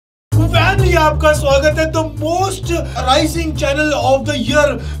Family, आपका स्वागत है the most rising channel of the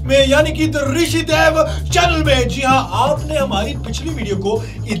year में, यानी कि द ऋषि देव चैनल में। जी हाँ, आपने हमारी पिछली वीडियो को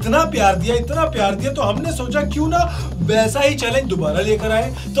इतना प्यार दिया तो हमने सोचा क्यों ना वैसा ही चैलेंज दोबारा लेकर आए।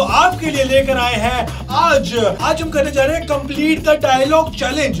 तो आपके लिए लेकर आए हैं आज हम करने जा रहे हैं कंप्लीट द डायलॉग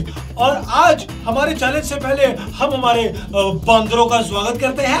चैलेंज। और आज हमारे चैलेंज से पहले हम हमारे बंदरों का स्वागत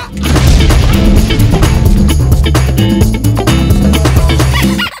करते हैं।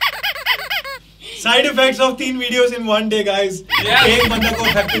 Side effects of 3 videos in 1 day guys. एक बंदा को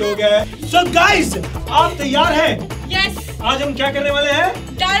अफेक्टेड हो गया है। सो गाइस, आप तैयार हैं? यस। आज हम क्या करने वाले हैं?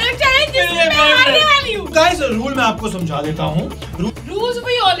 डायलॉग चैलेंज जिसमें मैं हारने वाली हूं। गाइस, रूल मैं आपको समझा देता हूं। रूल्स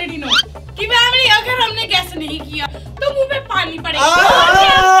वी ऑलरेडी नो कि फैमिली अगर हमने गैस नहीं किया तो मुंह पे पानी पड़ेगा।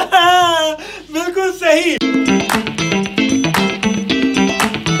 बिल्कुल सही।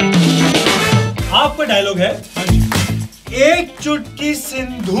 आपका डायलॉग है, एक चुटकी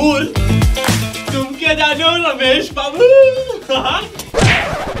सिंदूर तुम क्या जानो रमेश बाबू।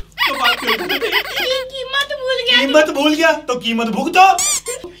 कीमत भूल गया तो कीमत भुगतो।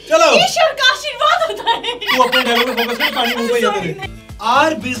 चलो, ईश्वर का आशीर्वाद होता है। तू अपने डायलॉग पे फोकस कर, पानी मुंह पे जाते रहे।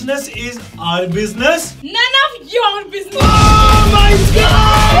 Our business is our business. None of your business. Oh my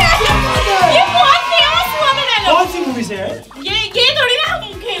God! ये बहुत फेमस हुआ था डायलॉग। कौन सी मूवी से है? ये थोड़ी ना हम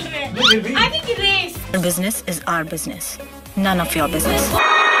खेल रहे हैं। I think race. Our business is our business. None of your business.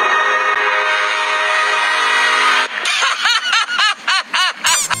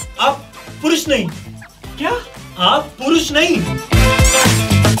 आप पुरुष नहीं। क्या? आप पुरुष नहीं।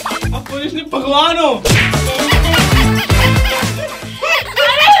 आप पुरुष नहीं, भगवान हो।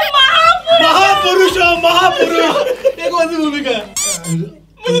 महापुरुष हो, महापुरुष। ये कौन सी मूवी का है?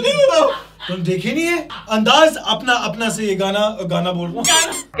 मुझे नहीं पता। तुम देखे नहीं है? अंदाज अपना से ये गाना बोल रहा हूँ।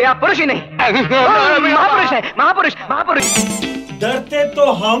 क्या पुरुष ही नहीं, महापुरुष है, महापुरुष। डरते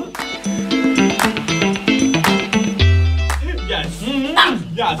तो हम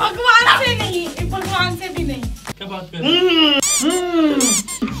भगवान से नहीं, भगवान से भी नहीं। क्या बात कर रहे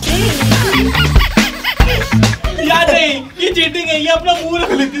यार? नहीं, ये चीटिंग है। ये अपना मुंह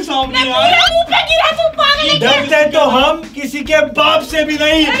रख लेती सामने यार। मुंह पे गिरा, तू पागल है। डरते तो हम किसी के बाप से भी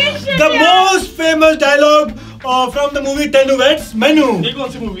नहीं। The most famous dialogue from the movie 10 Wets मेनू। ये कौन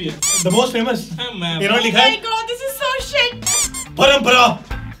सी मूवी है? The most famous. इन्होंने लिखा है, दिस इज सो शिट। परंपरा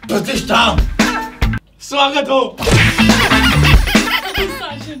प्रतिष्ठा स्वागत हो।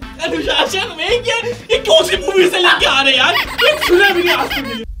 अनुशासन में ये कौन सी मूवी से लेके आ रहे यार? ये सुना भी नहीं आज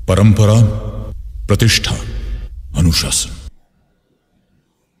तक। परंपरा प्रतिष्ठा अनुशासन।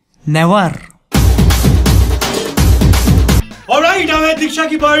 नेवर। ऑलराइट, अब है दीक्षा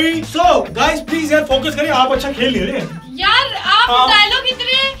की बारी। सो गाइस, प्लीज यार फोकस करिए। आप अच्छा खेल नहीं रहे यार। आप डायलॉग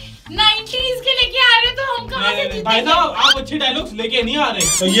इतने 90s के लेके आ रहे हो तो हम कहां से जीतेंगे? भाई साहब, आप अच्छे डायलॉग्स लेके नहीं आ रहे।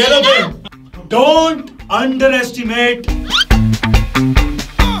 तो ये लो भाई, don't under estimate.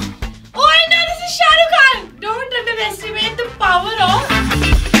 Oh, I know, this is Shahrukh Khan. Don't underestimate the power of.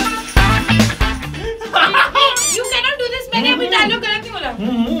 You cannot do this. मैंने अभी डायलॉग गलत नहीं बोला।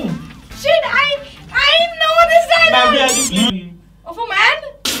 Shit, I know this dialogue. Of a man?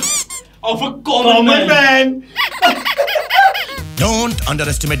 Of a common man. Don't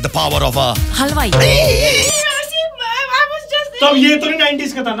underestimate the power of a हलवाई। I was just. तब ये तो नहीं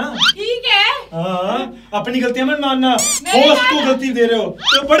 90s का था ना? ठीक है। अपनी गलतियां मत मानना। होस्ट को गलती दे रहे हो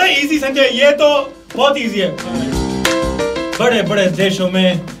तो बड़ा इजी संजय। ये तो बहुत इजी है। बड़े बड़े देशों में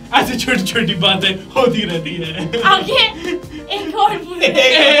ऐसी छोटी छोटी बातें होती रहती है। आगे एक और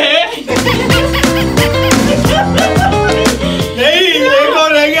नहीं, एक और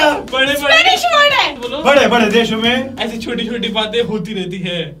रह गया। Spanish word है। बड़े बड़े देशों में ऐसी छोटी छोटी बातें होती रहती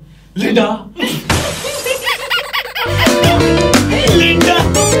है। लिंडा। लिंडा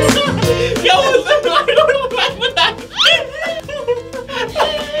क्या बोलता है?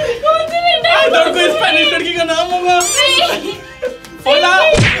 कोई स्पेनिश लड़की का नाम होगा।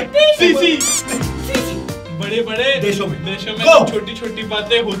 सीसी। बड़े बड़े देशों में छोटी छोटी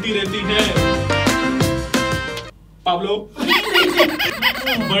बातें होती रहती है। पाब्लो।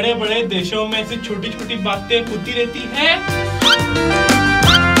 बड़े बड़े देशों में ऐसी छोटी छोटी बातें होती रहती है।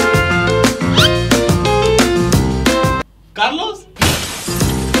 कार्लोस।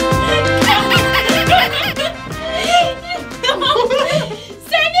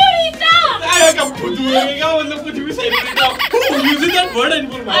 मतलब कुछ भी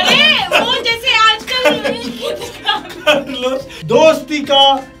अरे वो जैसे आजकल दोस्ती का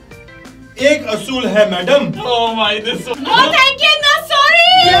एक असूल है madam. Oh my this. No thank you, no sorry.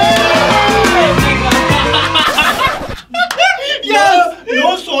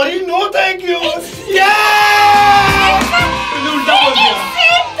 No sorry, no thank you.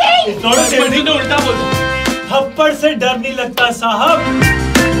 उल्टा बोल। थप्पड़ से डर नहीं लगता साहब,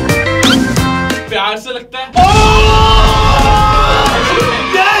 प्यार से लगता है।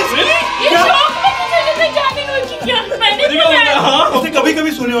 उसे कभी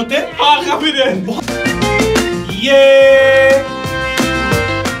कभी सुने होते हैं। हाँ काफी देर। ये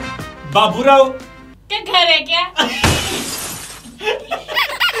बाबूराव क्या घर है क्या?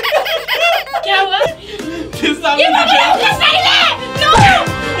 क्या हुआ? ये मेरा स्टाइल है। No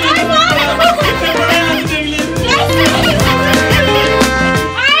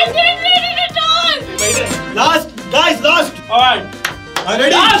I didn't read it at all. Last, guys, last. Alright. Are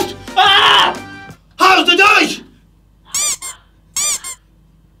ready? Last. How's the dice?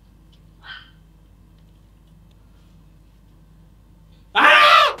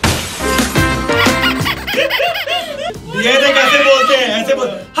 ये देख ऐसे बोलते हैं, ऐसे बोल।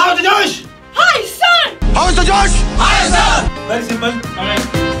 How's the dice? Hi sir. How's the Josh? Very simple.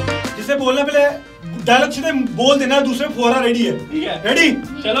 जिसे बोलना पहले डायलॉग सीधे बोल देना, दूसरे फोरा रेडी है। ठीक है। रेडी?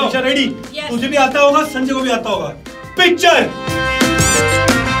 चलो। Picture ready? Yes. तुझे भी आता होगा, संजय को भी आता होगा। पिक्चर।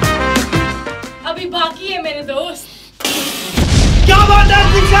 अभी बाकी है मेरे दोस्त। क्या बात है,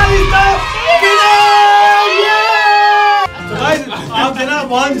 picture is the winner. So guys, आप देना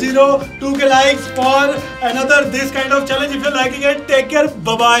 102 के likes for another this kind of challenge. If you liking it, take care,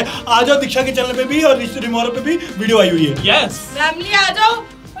 bye bye. आ जाओ दीक्षा के चैनल पे भी और रिमोरव पे भी वीडियो आई हुई है। Yes. फैमिली आ जाओ,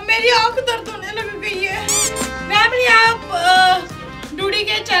 मेरी आंख दर्द होने लग गई है। फैमिली आप डूडी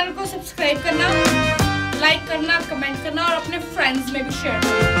के चैनल को सब्सक्राइब करना, लाइक करना, कमेंट करना और अपने फ्रेंड्स में भी शेयर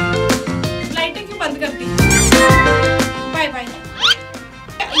करना। लाइटें क्यों बंद करती? Bye bye.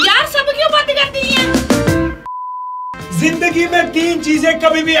 यार सब क्यों बंद करती हैं? जिंदगी में 3 चीजें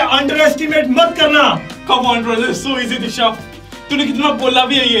कभी भी अंडर एस्टिमेट मत करना। Come on brother, so easy दिशा। तूने कितना बोला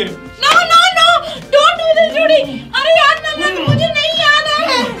भी है ये। No no no, don't do this Dudi. अरे यार नंबर मुझे नहीं याद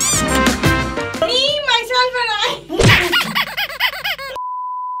है। Me myself and I।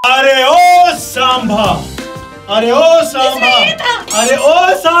 अरे ओ सांभा, अरे ओ सांभा, इसमें ये था। अरे ओ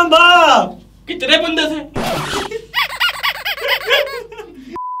सांभा। कितने बंदे थे?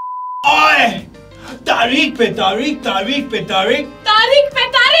 ओए, तारीख पे तारीख, तारीख पे तारीख। तारीख पे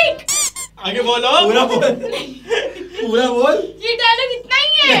तारीख। आगे बोलो। पूरा बोल, पूरा बोल। ये डायलॉग इतना ही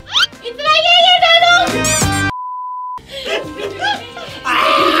है, इतना ही है ये डायलॉग।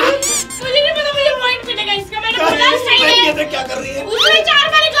 मुझे नहीं पता, मुझे पॉइंट मिलेगा इसका। मैंने बोला सही है। ये क्या कर रही है? उसने 4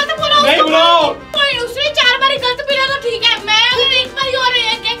 बार गलत बोला। नहीं बोलो। उसने 4 बार गलत बोला तो ठीक है। मैं अगर एक बार और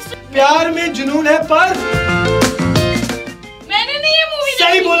एक एक्स्ट्रा। प्यार में जुनून है पर मैंने नहीं ये मूवी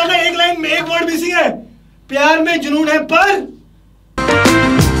सही बोला ना, एक लाइन में एक वर्ड मिसिंग है। प्यार में जुनून है पर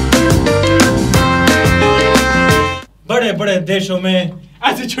बड़े बड़े देशों में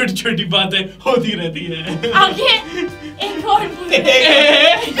ऐसी छोटी छोटी बातें होती रहती है। आगे एक और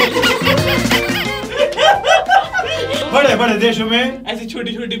बड़े बड़े देशों में ऐसी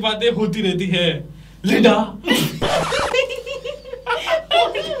छोटी छोटी बातें होती रहती है। लिंडा।